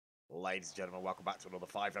Ladies and gentlemen, welcome back to another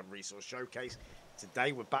Fivem resource showcase.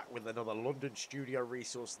 Today we're back with another London studio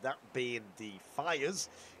resource, that being the fires.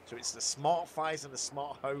 So it's the smart fires and the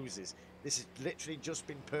smart hoses. This has literally just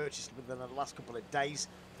been purchased within the last couple of days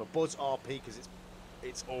for Buzz RP because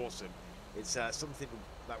it's awesome. It's something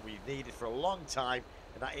that we've needed for a long time,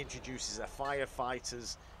 and that introduces a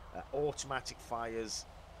firefighters, automatic fires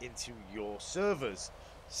into your servers.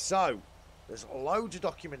 So there's loads of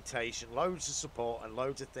documentation, loads of support, and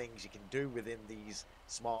loads of things you can do within these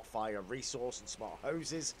smart fire resource and smart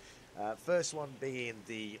hoses. First one being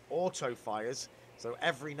the auto fires. So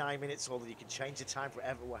every 9 minutes, although you can change the time for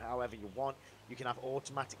however you want, you can have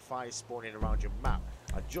automatic fires spawning around your map.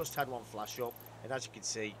 I just had one flash up, and as you can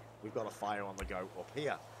see, we've got a fire on the go up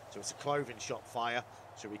here. So it's a clothing shop fire,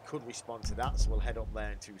 so we could respond to that. So we'll head up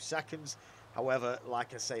there in 2 seconds. However,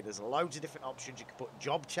 like I say, there's loads of different options. You can put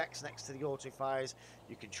job checks next to the auto fires.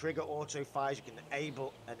 You can trigger auto fires. You can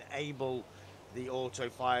enable the auto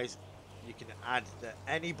fires. You can add that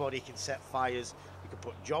anybody can set fires. You can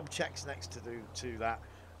put job checks next to that.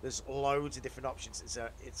 There's loads of different options.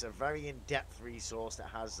 It's a very in-depth resource that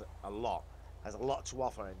has a lot to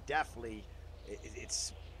offer, and definitely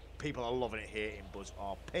it's people are loving it here in Buzz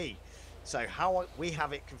RP. So how we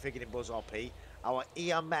have it configured in Buzz RP, our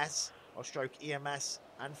EMS or stroke EMS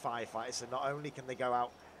and firefighters. So not only can they go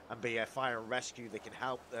out and be a fire and rescue, they can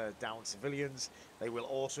help down civilians. They will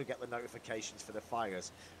also get the notifications for the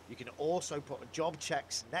fires. You can also put job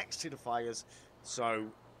checks next to the fires. So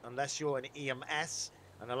unless you're an EMS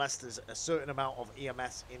and unless there's a certain amount of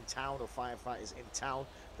EMS in town or firefighters in town,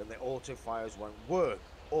 then the auto fires won't work.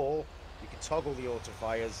 Or you can toggle the auto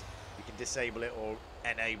fires. You can disable it or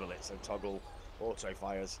enable it. So toggle auto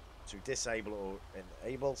fires to disable or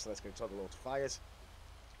enable. So let's go toggle auto fires.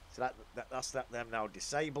 So that's them now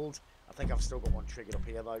disabled. I think I've still got one triggered up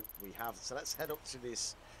here though. We have. So let's head up to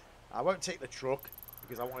this. I won't take the truck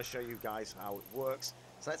because I want to show you guys how it works.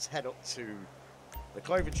 So let's head up to the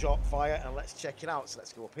clothing shop fire and let's check it out. So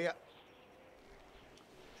let's go up here.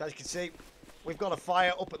 So as you can see, we've got a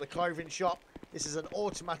fire up at the clothing shop. This is an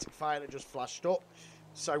automatic fire that just flashed up.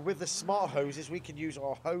 So with the smart hoses, we can use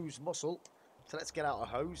our hose muscle. So let's get out a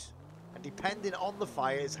hose. And depending on the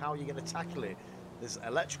fire is how you're going to tackle it. There's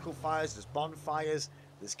electrical fires, there's bonfires,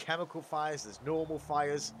 there's chemical fires, there's normal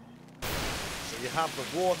fires. So you have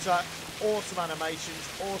the water, awesome animations,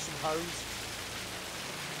 awesome hose.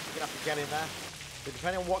 You're going to have to get in there. But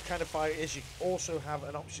depending on what kind of fire it is, you also have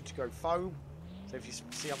an option to go foam. So if you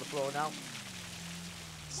see on the floor now,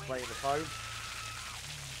 displaying the foam.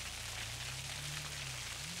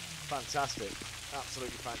 Fantastic,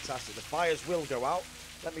 absolutely fantastic. The fires will go out.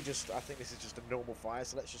 Let me just, I think this is just a normal fire,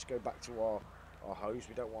 so let's just go back to our hose.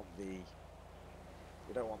 We don't want the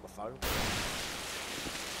foam.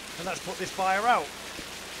 And let's put this fire out.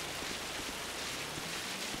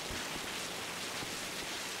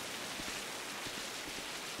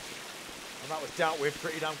 And that was dealt with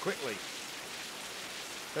pretty damn quickly.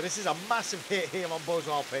 So this is a massive hit here on Buzz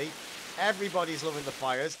RP. Everybody's loving the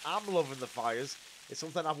fires. I'm loving the fires. It's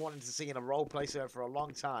something I've wanted to see in a roleplay server for a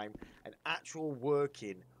long time. An actual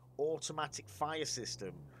working automatic fire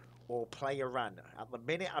system or player ran. At the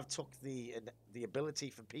minute, I've took the ability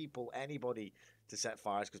for people, anybody, to set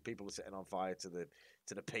fires because people are setting on fire to the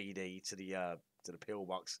PD, to the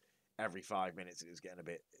pillbox every 5 minutes. It was getting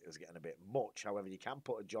a bit much. However, you can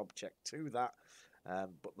put a job check to that.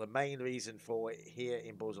 But the main reason for it here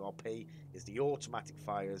in Buzz RP is the automatic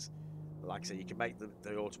fires. Like I say, you can make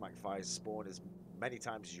the automatic fires spawn as many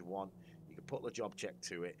times as you want. You can put the job check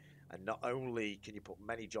to it, and not only can you put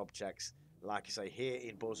many job checks, like I say, here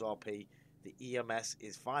in Buzz RP, the EMS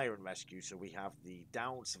is fire and rescue, so we have the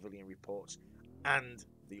down civilian reports and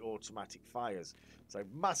the automatic fires. So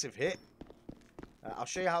massive hit. I'll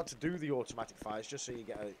show you how to do the automatic fires just so you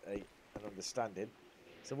get an understanding.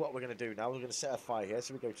 So what we're going to do now, we're going to set a fire here.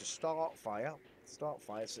 So we go to start fire, so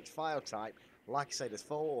it's fire type. Like I say, there's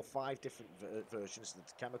 4 or 5 different versions. The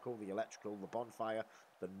chemical, the electrical, the bonfire,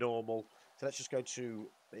 the normal. So let's just go to,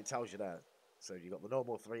 it tells you there. So you've got the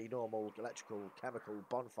normal 3, normal, electrical, chemical,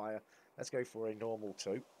 bonfire. Let's go for a normal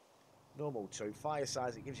 2. Normal 2. Fire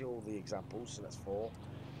size, it gives you all the examples. So that's 4.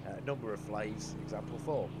 Number of flames, example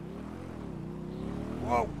 4.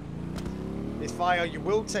 Whoa! This fire, you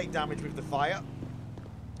will take damage with the fire.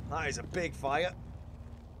 That is a big fire.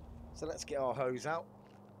 So let's get our hose out.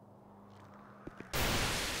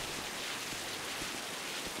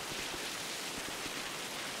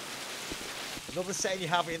 Another setting you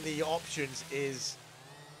have in the options is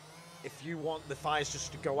if you want the fires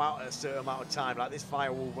just to go out at a certain amount of time, like this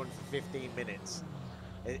fire will run for 15 minutes.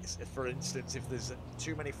 It's, for instance, if there's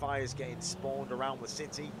too many fires getting spawned around the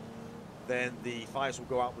city, then the fires will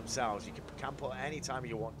go out themselves. You can put any time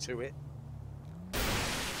you want to it.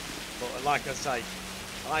 But like I say,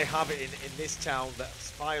 I have it in this town that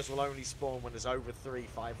fires will only spawn when there's over 3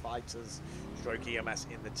 firefighters stroke EMS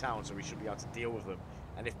in the town, so we should be able to deal with them.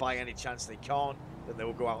 And if by any chance they can't, then they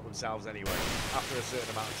will go out themselves anyway, after a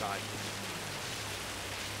certain amount of time.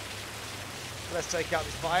 Let's take out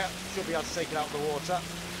this fire. Should be able to take it out of the water.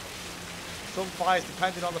 Some fires,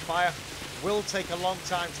 depending on the fire, will take a long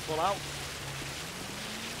time to pull out.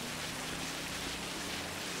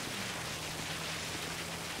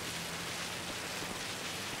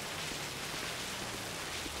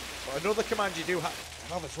 But another command you do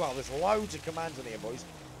have as well, there's loads of commands in here, boys.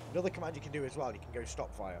 Another command you can do as well, you can go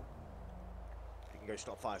stop fire. You can go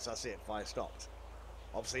stop fire, so that's it, fire stopped.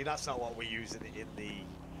 Obviously, that's not what we're using in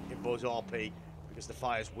Buzz RP, because the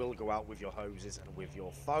fires will go out with your hoses and with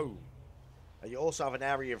your foam. You also have an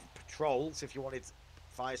area of patrols. If you wanted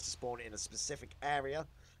fires to spawn in a specific area,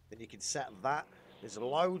 then you can set that. There's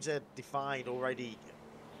loads of defined already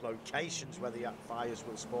locations where the fires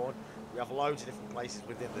will spawn. We have loads of different places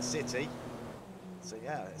within the city. So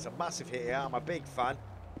yeah, it's a massive hit here. I'm a big fan.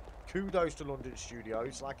 Kudos to London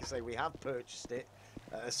Studios. Like I say, we have purchased it.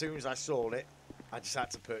 As soon as I saw it, I just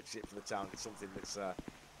had to purchase it for the town. It's something that's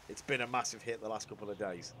it's been a massive hit the last couple of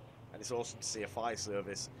days. And it's awesome to see a fire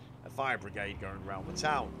service, a fire brigade going around the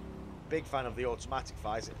town. Big fan of the automatic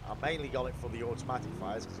fires. I mainly got it for the automatic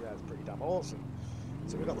fires because yeah, it's pretty damn awesome.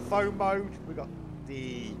 So we've got the foam mode, we've got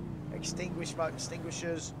the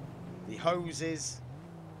extinguishers, the hoses,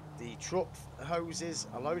 the truck hoses,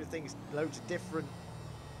 a load of things, loads of different,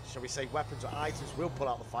 shall we say, weapons or items will put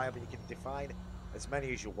out the fire, but you can define as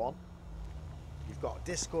many as you want. You've got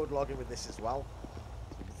Discord logging with this as well.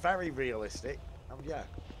 Very realistic, and yeah,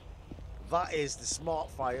 that is the smart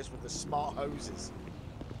fires with the smart hoses.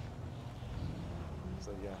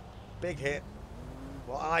 So yeah, big hit.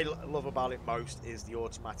 What I love about it most is the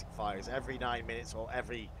automatic fires. Every 9 minutes or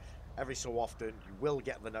every so often, you will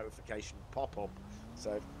get the notification pop up.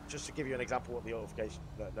 So just to give you an example what the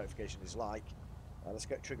notification is like, let's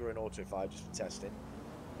get trigger an auto fire just for testing.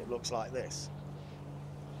 It looks like this.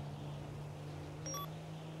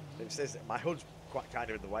 It says that my HUD's quite kind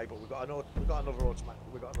of in the way, but we've got another automatic.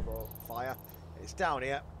 We've got another fire. It's down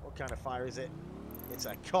here. What kind of fire is it? It's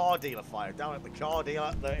a car dealer fire. Down at the car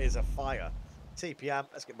dealer, there is a fire. TPM.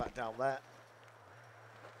 Let's get back down there.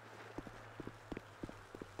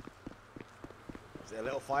 Is there a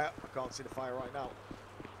little fire? I can't see the fire right now.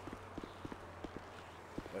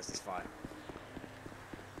 Where's this fire?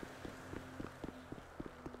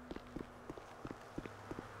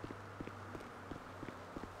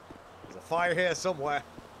 There's a fire here somewhere.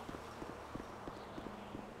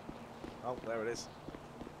 Oh, there it is.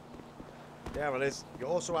 There it is. You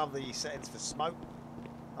also have the settings for smoke.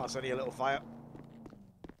 Oh, it's only a little fire.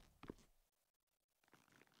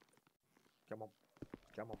 Come on.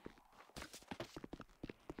 Come on.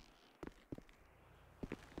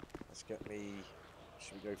 Let's get me...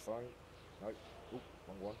 Should we go phone? No. Oop,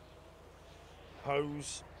 wrong one.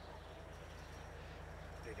 Hose.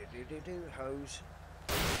 Hose.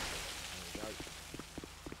 There we go.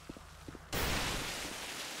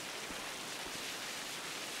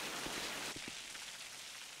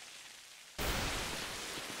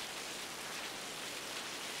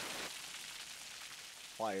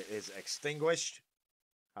 Fire is extinguished.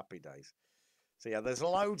 Happy days. So yeah, there's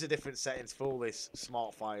loads of different settings for this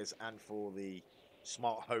smart fires and for the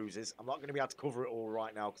smart hoses. I'm not going to be able to cover it all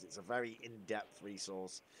right now because it's a very in-depth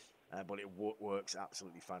resource, but it works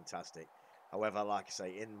absolutely fantastic. However, like I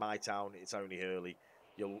say, in my town, it's only early.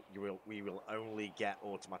 We will only get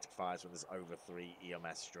automatic fires when there's over 3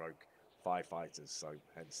 EMS stroke firefighters. So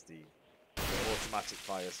hence the automatic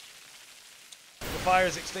fires. The fire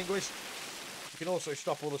is extinguished. You can also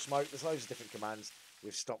stop all the smoke. There's loads of different commands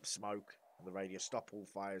with stop smoke on the radio, stop all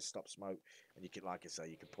fires, stop smoke, and you can, like I say,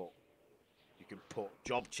 you can put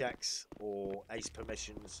job checks or ACE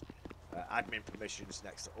permissions, admin permissions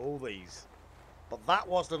next to all these. But that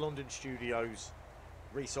was the London Studios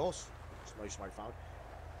resource. No smoke found.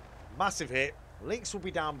 Massive hit. Links will be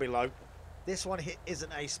down below. This one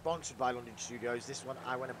isn't a sponsored by London Studios. This one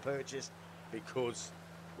I went and purchased because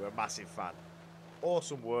we're a massive fan.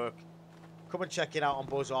 Awesome work. Come and check it out on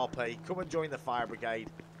Buzz RP. Come and join the fire brigade.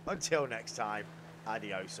 Until next time,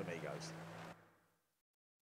 adios amigos.